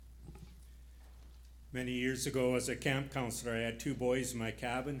Many years ago, as a camp counselor, I had two boys in my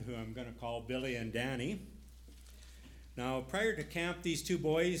cabin who I'm going to call Billy and Danny. Now, prior to camp, these two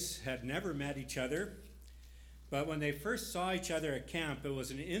boys had never met each other, but when they first saw each other at camp, it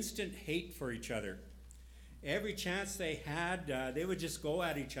was an instant hate for each other. Every chance they had, they would just go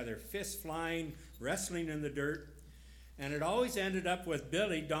at each other, fists flying, wrestling in the dirt, and it always ended up with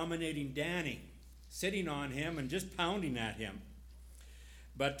Billy dominating Danny, sitting on him and just pounding at him.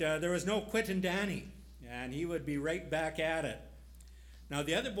 But there was no quitting Danny, and he would be right back at it. Now,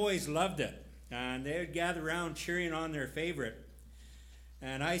 the other boys loved it, and they would gather around cheering on their favorite.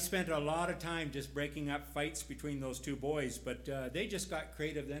 And I spent a lot of time just breaking up fights between those two boys, but they just got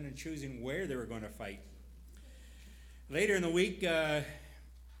creative then in choosing where they were going to fight. Later in the week,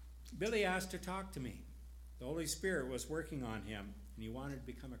 Billy asked to talk to me. The Holy Spirit was working on him, and he wanted to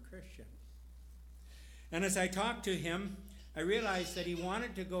become a Christian. And as I talked to him, I realized that he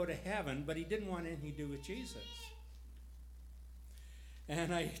wanted to go to heaven, but he didn't want anything to do with Jesus.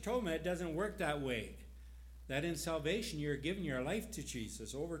 And I told him it doesn't work that way. That in salvation, you're giving your life to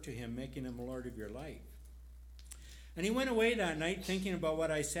Jesus, over to him, making him Lord of your life. And he went away that night thinking about what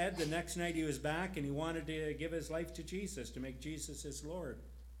I said. The next night he was back, and he wanted to give his life to Jesus, to make Jesus his Lord.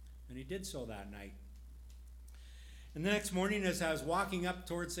 And he did so that night. And the next morning, as I was walking up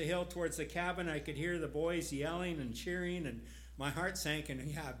towards the hill, towards the cabin, I could hear the boys yelling and cheering, and my heart sank, and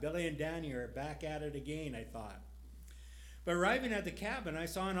yeah, Billy and Danny are back at it again, I thought. But arriving at the cabin, I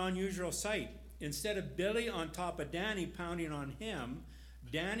saw an unusual sight. Instead of Billy on top of Danny pounding on him,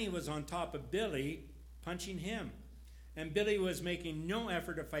 Danny was on top of Billy punching him. And Billy was making no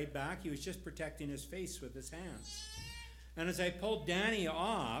effort to fight back. He was just protecting his face with his hands. And as I pulled Danny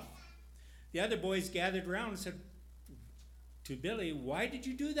off, the other boys gathered around and said to Billy, "Why did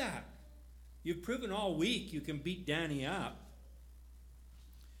you do that? You've proven all week you can beat Danny up."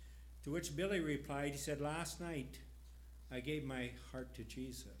 To which Billy replied, he said, "Last night I gave my heart to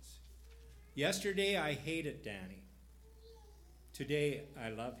Jesus. Yesterday I hated Danny. Today I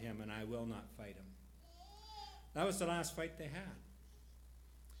love him and I will not fight him." That was the last fight they had.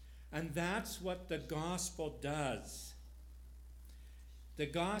 And that's what the gospel does. The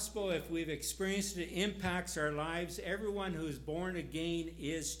gospel, if we've experienced it, impacts our lives. Everyone who is born again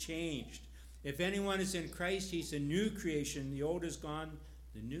is changed. If anyone is in Christ, he's a new creation. The old is gone,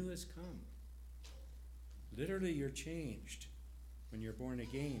 the new has come. Literally, you're changed when you're born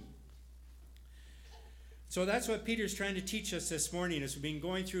again. So that's what Peter's trying to teach us this morning. As we've been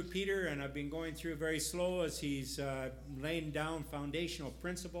going through Peter, and I've been going through very slow as he's laying down foundational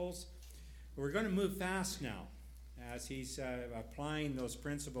principles. We're going to move fast now as he's applying those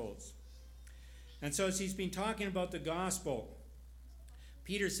principles. And so as he's been talking about the gospel,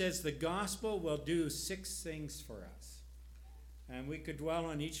 Peter says the gospel will do 6 things for us. And we could dwell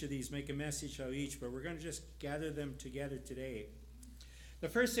on each of these, make a message of each, but we're going to just gather them together today. The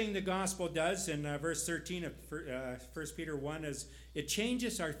first thing the gospel does in verse 13 of 1 Peter 1 is it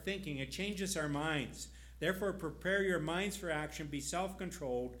changes our thinking, it changes our minds. Therefore, prepare your minds for action, be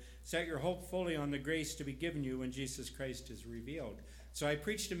self-controlled, set your hope fully on the grace to be given you when Jesus Christ is revealed. So I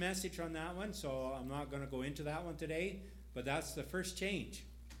preached a message on that one, so I'm not going to go into that one today, but that's the first change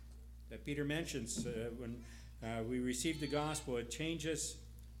that Peter mentions when we receive the gospel. It changes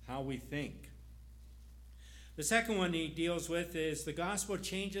how we think. The second one he deals with is the gospel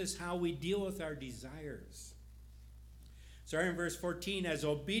changes how we deal with our desires. Sorry, in verse 14, as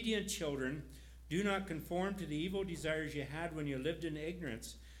obedient children, do not conform to the evil desires you had when you lived in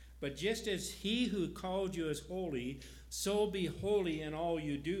ignorance, but just as he who called you is holy, so be holy in all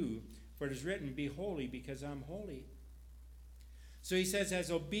you do. For it is written, be holy because I'm holy. So he says,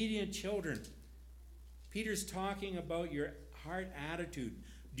 as obedient children, Peter's talking about your heart attitude.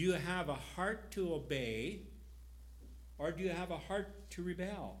 Do you have a heart to obey, or do you have a heart to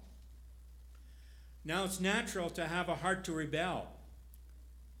rebel? Now, it's natural to have a heart to rebel.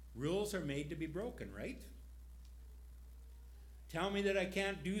 Rules are made to be broken, right? Tell me that I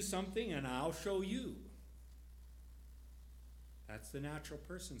can't do something and I'll show you. That's the natural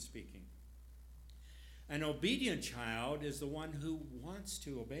person speaking. An obedient child is the one who wants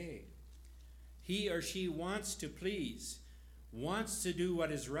to obey. He or she wants to please, wants to do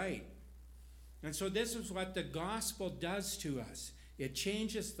what is right. And so this is what the gospel does to us. It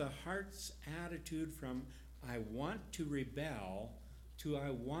changes the heart's attitude from I want to rebel to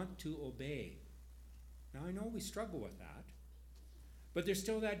I want to obey. Now I know we struggle with that, but there's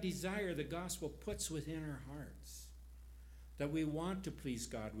still that desire the gospel puts within our hearts, that we want to please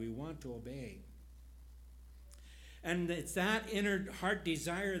God, we want to obey. And it's that inner heart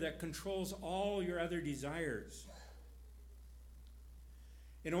desire that controls all your other desires.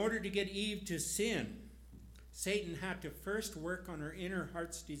 In order to get Eve to sin, Satan had to first work on her inner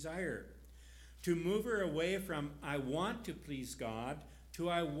heart's desire, to move her away from I want to please God to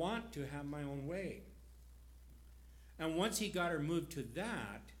I want to have my own way. And once he got her moved to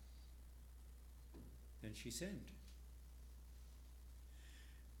that, then she sinned.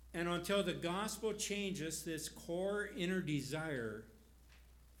 And until the gospel changes this core inner desire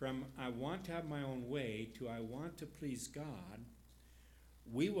from I want to have my own way to I want to please God,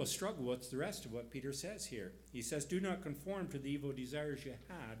 we will struggle with the rest of what Peter says here. He says, do not conform to the evil desires you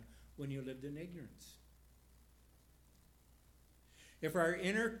had when you lived in ignorance. If our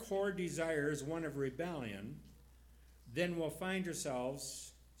inner core desire is one of rebellion, then we'll find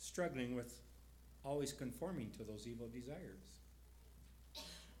ourselves struggling with always conforming to those evil desires.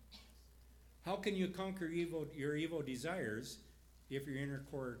 How can you conquer your evil desires if your inner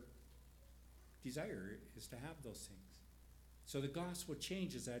core desire is to have those things? So the gospel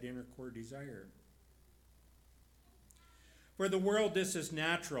changes that inner core desire. For the world, this is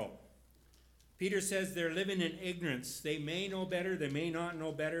natural. Peter says they're living in ignorance. They may know better, they may not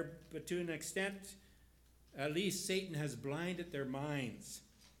know better, but to an extent, at least Satan has blinded their minds.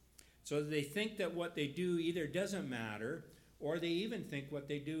 So that they think that what they do either doesn't matter, or they even think what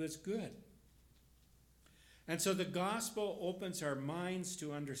they do is good. And so the gospel opens our minds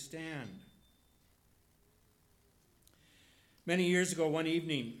to understand. Many years ago, one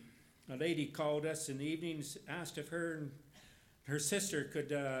evening, a lady called us in the evenings, asked if she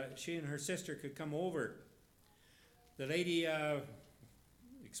and her sister could come over. The lady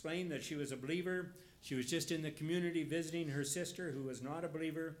explained that she was a believer. She was just in the community visiting her sister who was not a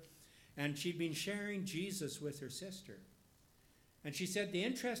believer, and she'd been sharing Jesus with her sister. And she said the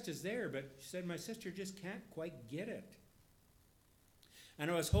interest is there, but she said my sister just can't quite get it. And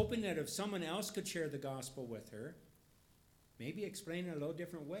I was hoping that if someone else could share the gospel with her, maybe explain it a little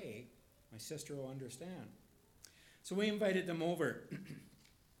different way, my sister will understand. So we invited them over.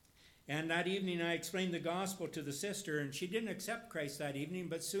 And that evening I explained the gospel to the sister, and she didn't accept Christ that evening,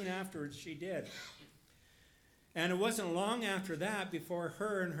 but soon afterwards she did. And it wasn't long after that before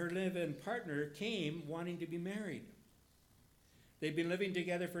her and her live-in partner came wanting to be married. They'd been living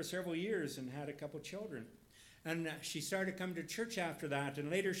together for several years and had a couple children. And she started coming to church after that, and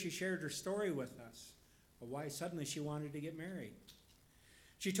later she shared her story with us of why suddenly she wanted to get married.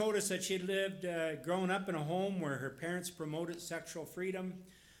 She told us that she had grown up in a home where her parents promoted sexual freedom.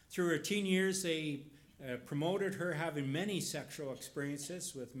 Through her teen years, they promoted her having many sexual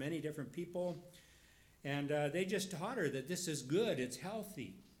experiences with many different people. And they just taught her that this is good, it's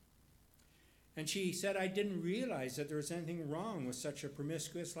healthy. And she said, I didn't realize that there was anything wrong with such a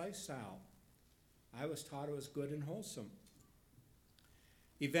promiscuous lifestyle. I was taught it was good and wholesome.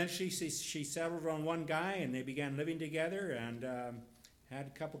 Eventually, she settled on one guy, and they began living together and had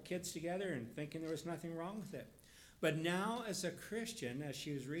a couple kids together and thinking there was nothing wrong with it. But now, as a Christian, as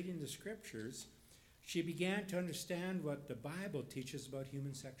she was reading the scriptures, she began to understand what the Bible teaches about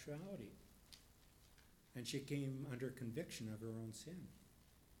human sexuality. And she came under conviction of her own sin.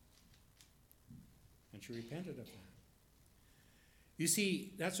 And she repented of that. You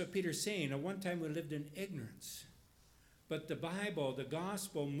see, that's what Peter's saying. At one time we lived in ignorance. But the Bible, the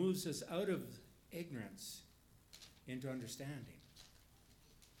gospel, moves us out of ignorance into understanding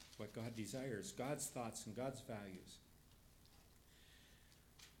what God desires, God's thoughts and God's values.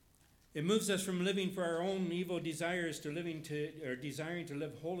 It moves us from living for our own evil desires to desiring to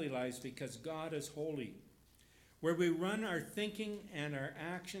live holy lives because God is holy. Where we run our thinking and our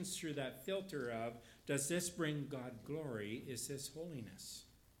actions through that filter of, does this bring God glory? Is this holiness?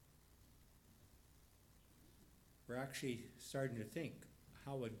 We're actually starting to think,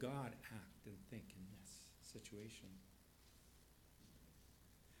 how would God act and think in this situation?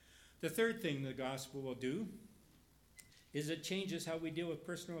 The third thing the gospel will do is it changes how we deal with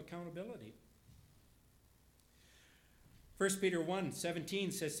personal accountability. 1 Peter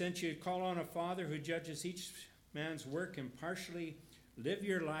 1:17 says, since you call on a Father who judges each man's work impartially, live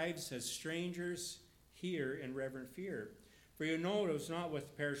your lives as strangers here in reverent fear. For you know it was not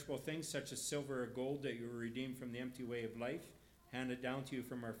with perishable things such as silver or gold that you were redeemed from the empty way of life handed down to you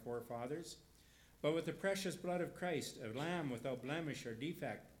from our forefathers, but with the precious blood of Christ, a lamb without blemish or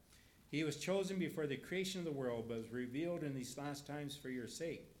defect. He was chosen before the creation of the world, but was revealed in these last times for your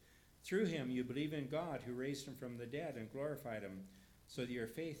sake. Through him you believe in God, who raised him from the dead and glorified him, so that your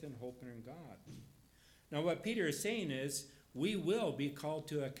faith and hope are in God. Now what Peter is saying is, we will be called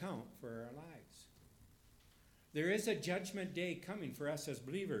to account for our lives. There is a judgment day coming for us as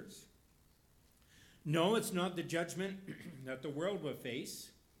believers. No, it's not the judgment that the world will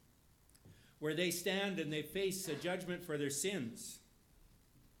face, where they stand and they face a judgment for their sins.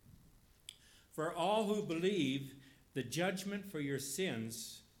 For all who believe, the judgment for your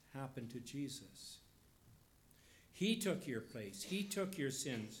sins happened to Jesus. He took your place. He took your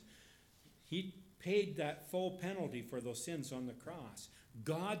sins. He paid that full penalty for those sins on the cross.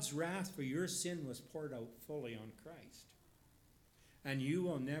 God's wrath for your sin was poured out fully on Christ. And you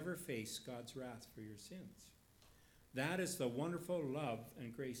will never face God's wrath for your sins. That is the wonderful love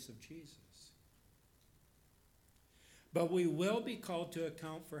and grace of Jesus. But we will be called to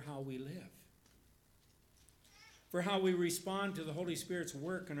account for how we live, for how we respond to the Holy Spirit's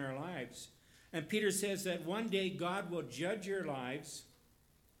work in our lives. And Peter says that one day God will judge your lives,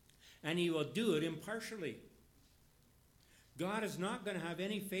 and he will do it impartially. God is not going to have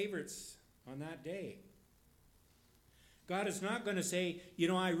any favorites on that day. God is not going to say,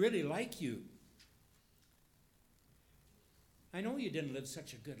 I really like you. I know you didn't live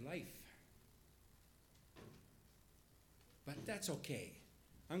such a good life, but that's okay.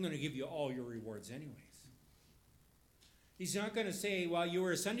 I'm going to give you all your rewards anyways. He's not going to say, well, you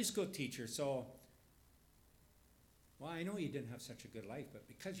were a Sunday school teacher, so, I know you didn't have such a good life, but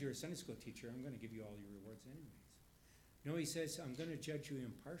because you're a Sunday school teacher, I'm going to give you all your rewards anyways. No, he says, I'm going to judge you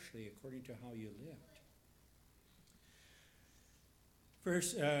impartially according to how you lived.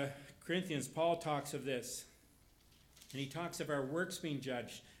 First Corinthians, Paul talks of this. And he talks of our works being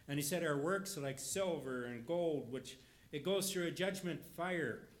judged. And he said our works are like silver and gold, which it goes through a judgment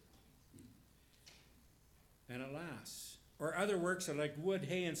fire. And it lasts. Or other works are like wood,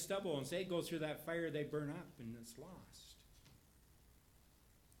 hay, and stubble. And they go through that fire, they burn up, and it's lost.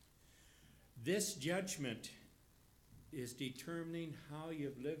 This judgment is determining how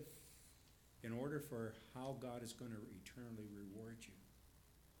you've lived in order for how God is going to eternally reward you.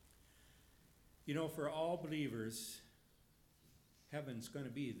 For all believers, heaven's going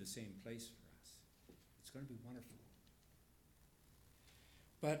to be the same place for us. It's going to be wonderful.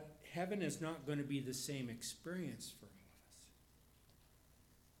 But heaven is not going to be the same experience for all of us.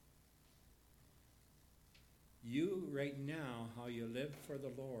 You, right now, how you live for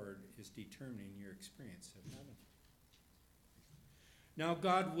the Lord is determining your experience of heaven. Now,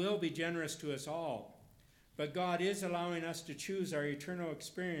 God will be generous to us all, but God is allowing us to choose our eternal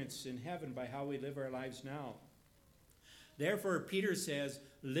experience in heaven by how we live our lives now. Therefore, Peter says,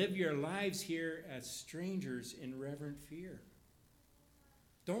 live your lives here as strangers in reverent fear.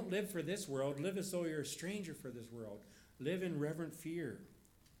 Don't live for this world. Live as though you're a stranger for this world. Live in reverent fear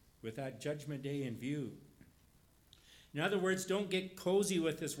with that judgment day in view. In other words, don't get cozy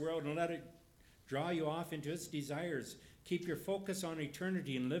with this world and let it draw you off into its desires. Keep your focus on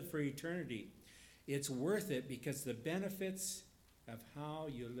eternity and live for eternity. It's worth it because the benefits of how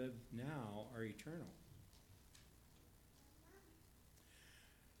you live now are eternal.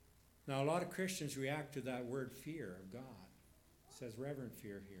 Now, a lot of Christians react to that word fear of God. It says reverent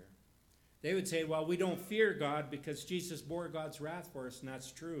fear here. They would say, well, we don't fear God because Jesus bore God's wrath for us, and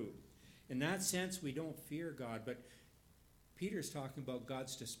that's true. In that sense, we don't fear God, but Peter's talking about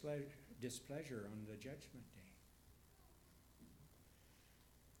God's displeasure on the judgment day.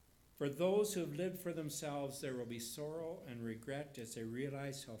 For those who have lived for themselves, there will be sorrow and regret as they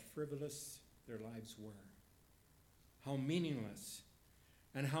realize how frivolous their lives were, how meaningless,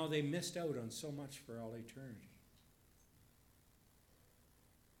 and how they missed out on so much for all eternity.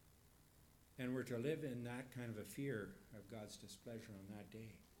 And we're to live in that kind of a fear of God's displeasure on that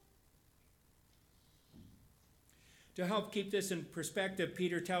day. To help keep this in perspective,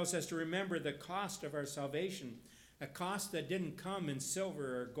 Peter tells us to remember the cost of our salvation, a cost that didn't come in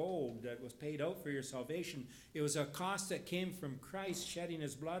silver or gold that was paid out for your salvation. It was a cost that came from Christ shedding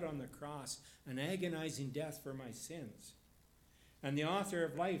his blood on the cross, an agonizing death for my sins. And the author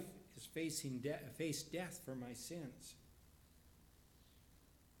of life is faced death for my sins.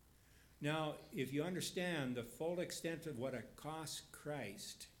 Now, if you understand the full extent of what it cost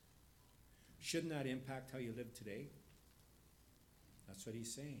Christ, shouldn't that impact how you live today? That's what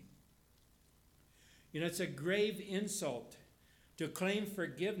he's saying. It's a grave insult to claim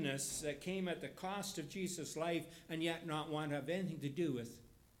forgiveness that came at the cost of Jesus' life and yet not want to have anything to do with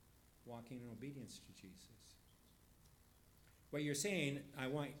walking in obedience to Jesus. What you're saying, I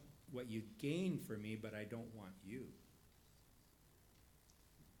want what you gain for me, but I don't want you.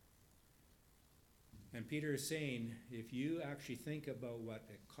 And Peter is saying, if you actually think about what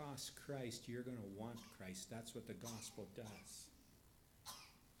it costs Christ, you're going to want Christ. That's what the gospel does.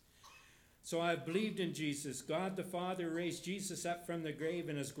 So I've believed in Jesus. God the Father raised Jesus up from the grave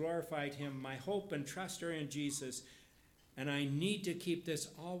and has glorified him. My hope and trust are in Jesus. And I need to keep this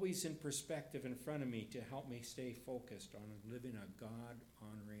always in perspective in front of me to help me stay focused on living a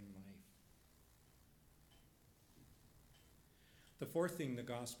God-honoring life. The fourth thing the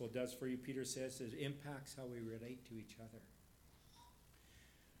gospel does for you, Peter says, is it impacts how we relate to each other.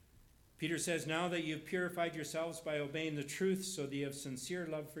 Peter says, now that you've purified yourselves by obeying the truth so that you have sincere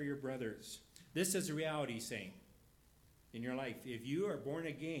love for your brothers. This is a reality, saying, in your life. If you are born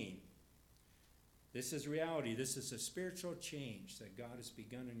again, this is reality. This is a spiritual change that God has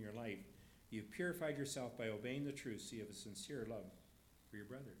begun in your life. You've purified yourself by obeying the truth so you have a sincere love for your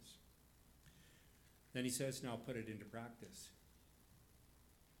brothers. Then he says, now put it into practice.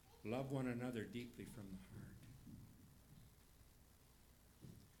 Love one another deeply from the heart.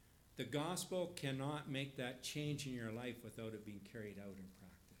 The gospel cannot make that change in your life without it being carried out in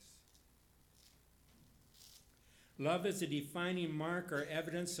practice. Love is a defining mark or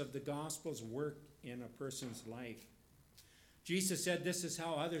evidence of the gospel's work in a person's life. Jesus said this is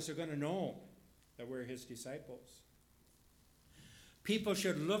how others are going to know that we're his disciples. People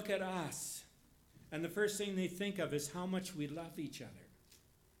should look at us, and the first thing they think of is how much we love each other.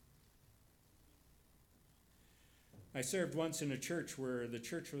 I served once in a church where the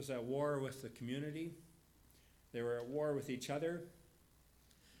church was at war with the community. They were at war with each other.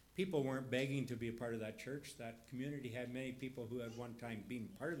 People weren't begging to be a part of that church. That community had many people who had one time been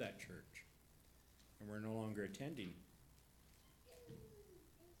part of that church and were no longer attending.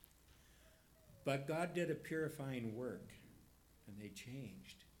 But God did a purifying work, and they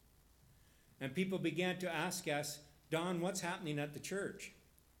changed. And people began to ask us, Don, what's happening at the church?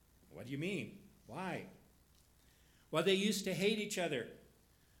 What do you mean? Why? Well, they used to hate each other.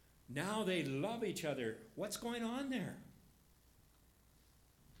 Now they love each other. What's going on there?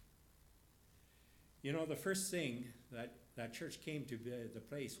 You know, the first thing that church came to be the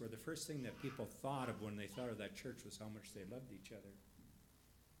place where the first thing that people thought of when they thought of that church was how much they loved each other.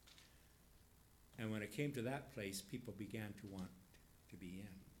 And when it came to that place, people began to want to be in.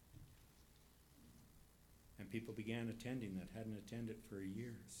 And people began attending that hadn't attended for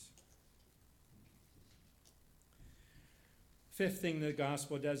years. Fifth thing the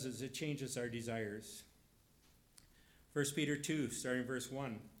gospel does is it changes our desires. 1 Peter 2, starting verse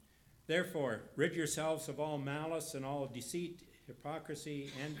 1. Therefore, rid yourselves of all malice and all deceit, hypocrisy,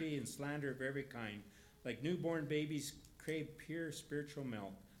 envy, and slander of every kind. Like newborn babies, crave pure spiritual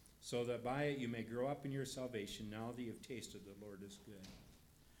milk, so that by it you may grow up in your salvation, now that you have tasted the Lord is good.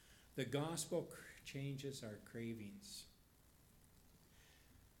 The gospel changes our cravings.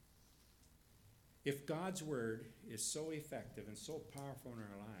 If God's word is so effective and so powerful in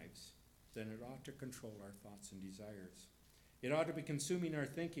our lives, then it ought to control our thoughts and desires. It ought to be consuming our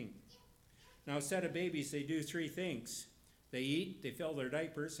thinking. Now, a set of babies, they do three things. They eat, they fill their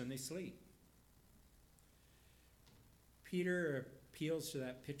diapers, and they sleep. Peter appeals to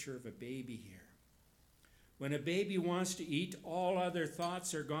that picture of a baby here. When a baby wants to eat, all other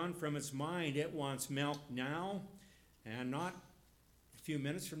thoughts are gone from its mind. It wants milk now, and not a few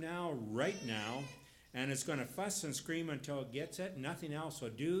minutes from now, right now. And it's going to fuss and scream until it gets it. Nothing else will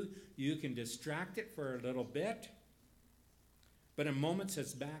do. You can distract it for a little bit, but in moments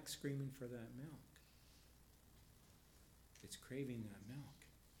it's back screaming for that milk. It's craving that milk.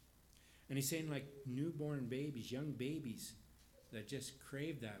 And he's saying, like newborn babies, young babies that just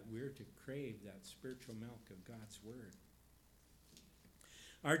crave that, we're to crave that spiritual milk of God's word.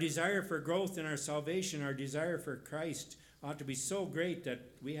 Our desire for growth in our salvation, our desire for Christ ought to be so great that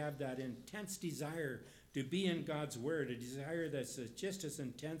we have that intense desire to be in God's word, a desire that's just as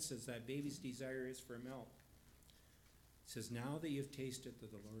intense as that baby's desire is for milk. It says, now that you've tasted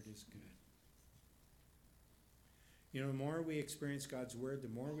that the Lord is good. You know, the more we experience God's word, the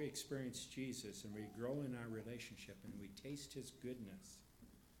more we experience Jesus and we grow in our relationship and we taste his goodness,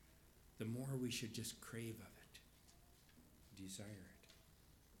 the more we should just crave of it, desire it.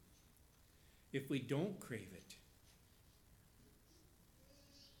 If we don't crave it,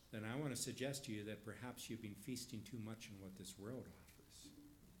 then I want to suggest to you that perhaps you've been feasting too much on what this world offers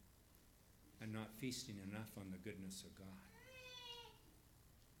and not feasting enough on the goodness of God.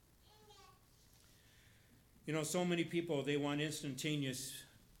 You know, so many people, they want instantaneous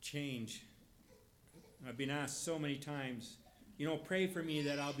change. I've been asked so many times, you know, pray for me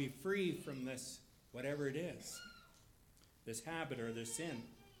that I'll be free from this, whatever it is, this habit or this sin.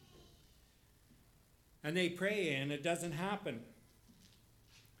 And they pray and it doesn't happen.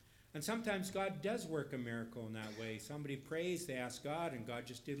 And sometimes God does work a miracle in that way. Somebody prays, they ask God, and God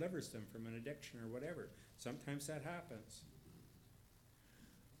just delivers them from an addiction or whatever. Sometimes that happens.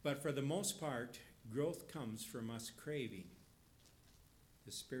 But for the most part, growth comes from us craving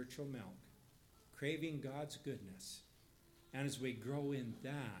the spiritual milk, craving God's goodness. And as we grow in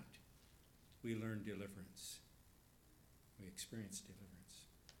that, we learn deliverance. We experience deliverance.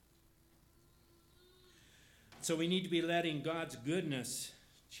 So we need to be letting God's goodness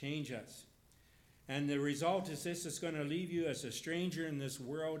change us. And the result is this is going to leave you as a stranger in this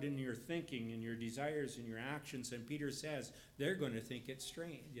world in your thinking and your desires and your actions. And Peter says they're going to think it's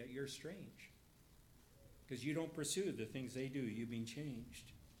strange, that you're strange. Because you don't pursue the things they do. You've been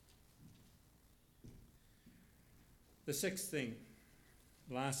changed. The sixth thing,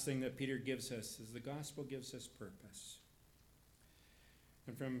 last thing that Peter gives us is the gospel gives us purpose.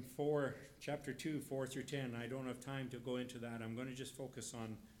 And from chapter 2, 4 through 10, I don't have time to go into that. I'm going to just focus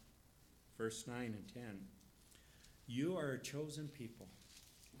on verse 9 and 10. You are a chosen people,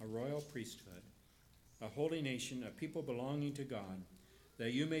 a royal priesthood, a holy nation, a people belonging to God,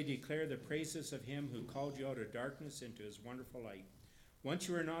 that you may declare the praises of him who called you out of darkness into his wonderful light. Once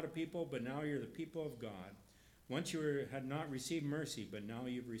you were not a people, but now you're the people of God. Once you had not received mercy, but now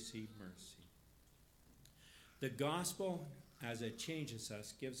you've received mercy. The gospel, as it changes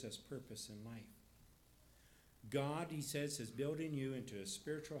us, gives us purpose in life. God, he says, is building you into a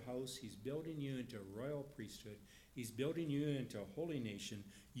spiritual house. He's building you into a royal priesthood. He's building you into a holy nation.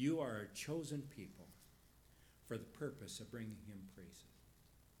 You are a chosen people for the purpose of bringing him praises.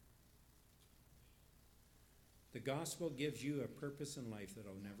 The gospel gives you a purpose in life that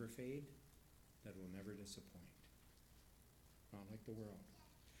will never fade, that will never disappoint. Not like the world.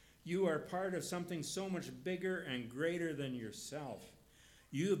 You are part of something so much bigger and greater than yourself.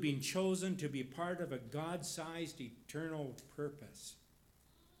 You have been chosen to be part of a God-sized eternal purpose.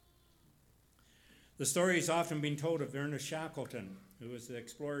 The story has often been told of Ernest Shackleton, who was the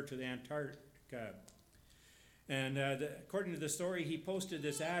explorer to the Antarctica. And according to the story, he posted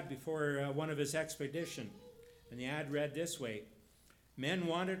this ad before one of his expeditions. And the ad read this way: men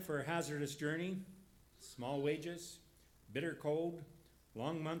wanted for a hazardous journey, small wages, bitter cold,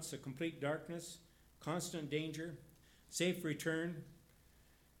 long months of complete darkness, constant danger, safe return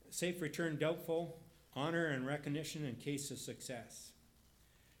doubtful, honor and recognition in case of success.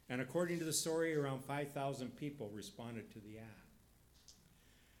 And according to the story, around 5,000 people responded to the ad.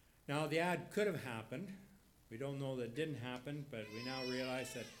 Now, the ad could have happened. We don't know that it didn't happen, but we now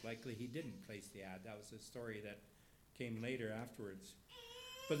realize that likely he didn't place the ad. That was a story that came later afterwards.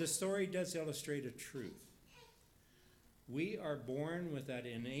 But the story does illustrate a truth. We are born with that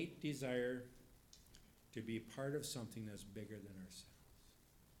innate desire to be part of something that's bigger than ourselves.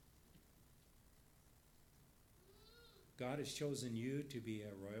 God has chosen you to be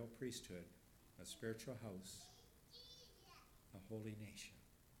a royal priesthood, a spiritual house, a holy nation,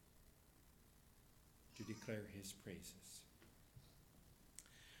 to declare his praises.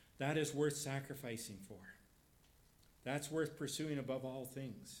 That is worth sacrificing for. That's worth pursuing above all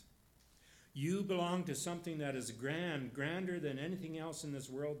things. You belong to something that is grander than anything else in this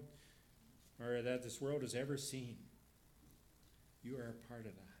world, or that this world has ever seen. You are a part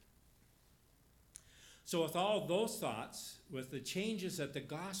of that. So with all those thoughts, with the changes that the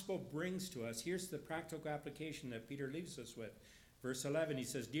gospel brings to us, here's the practical application that Peter leaves us with. Verse 11, he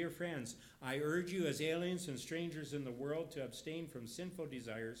says, dear friends, I urge you as aliens and strangers in the world to abstain from sinful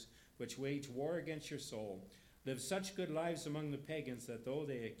desires which wage war against your soul. Live such good lives among the pagans that though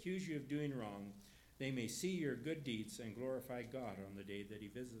they accuse you of doing wrong, they may see your good deeds and glorify God on the day that he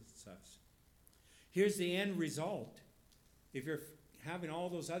visits us. Here's the end result. If you're having all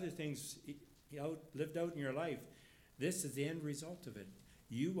those other things lived out in your life, this is the end result of it.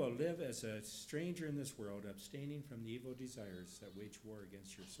 You will live as a stranger in this world, abstaining from the evil desires that wage war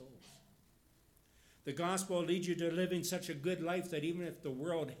against your souls. The gospel will lead you to living such a good life that even if the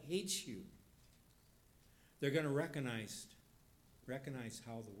world hates you, they're going to recognize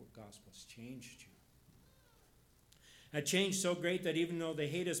how the gospel's changed you. A change so great that even though they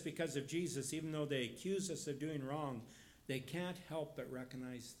hate us because of Jesus, even though they accuse us of doing wrong, they can't help but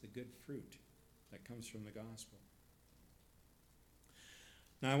recognize the good fruit that comes from the gospel.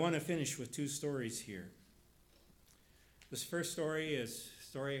 Now I want to finish with two stories here. This first story is a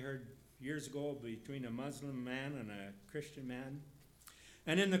story I heard years ago between a Muslim man and a Christian man.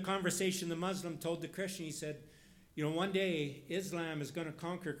 And in the conversation, the Muslim told the Christian, he said, one day Islam is going to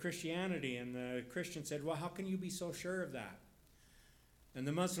conquer Christianity. And the Christian said, well, how can you be so sure of that? And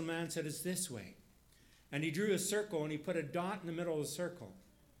the Muslim man said, it's this way. And he drew a circle and he put a dot in the middle of the circle.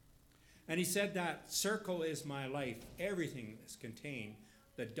 And he said, that circle is my life. Everything is contained.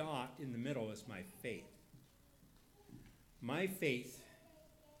 The dot in the middle is my faith. My faith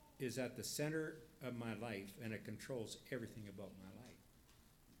is at the center of my life, and it controls everything about my life.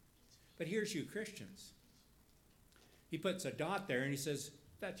 But here's you Christians. He puts a dot there and he says,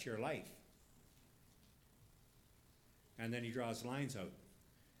 that's your life. And then he draws lines out.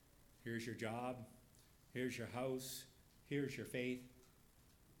 Here's your job. Here's your house. Here's your faith.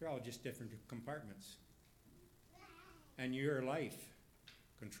 They're all just different compartments. And your life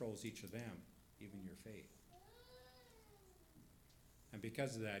controls each of them, even your faith. And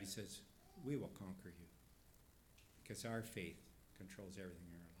because of that, he says, we will conquer you. Because our faith controls everything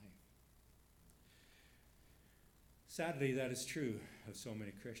in our life. Sadly, that is true of so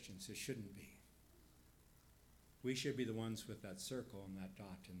many Christians. It shouldn't be. We should be the ones with that circle and that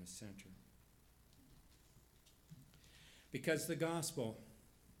dot in the center. Because the gospel,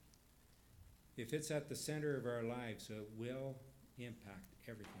 if it's at the center of our lives, it will impact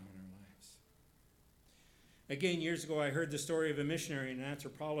everything in our lives. Again, years ago, I heard the story of a missionary and an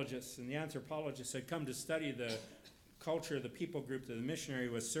anthropologist, and the anthropologist had come to study the culture of the people group that the missionary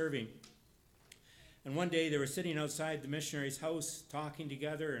was serving. And one day they were sitting outside the missionary's house talking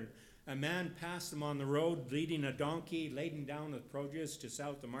together, and a man passed them on the road leading a donkey laden down with produce to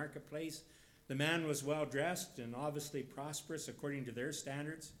sell at the marketplace. The man was well dressed and obviously prosperous according to their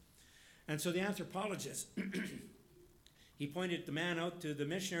standards. And so the anthropologist, he pointed the man out to the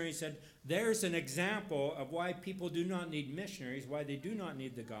missionary and said, there's an example of why people do not need missionaries, why they do not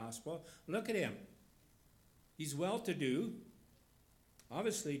need the gospel. Look at him. He's well-to-do,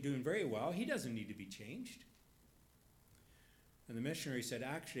 obviously doing very well. He doesn't need to be changed. And the missionary said,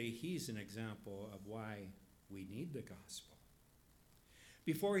 actually, he's an example of why we need the gospel.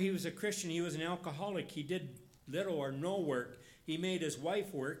 Before he was a Christian, he was an alcoholic. He did little or no work. He made his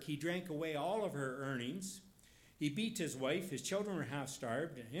wife work. He drank away all of her earnings. He beat his wife. His children were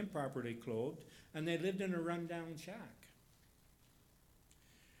half-starved, improperly clothed, and they lived in a run-down shack.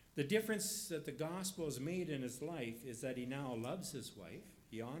 The difference that the gospel has made in his life is that he now loves his wife.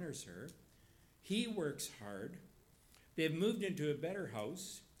 He honors her. He works hard. They've moved into a better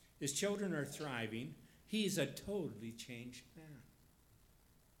house. His children are thriving. He's a totally changed man.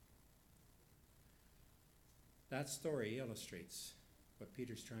 That story illustrates what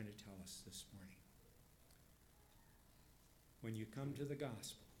Peter's trying to tell us this morning. When you come to the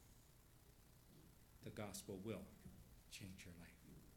gospel will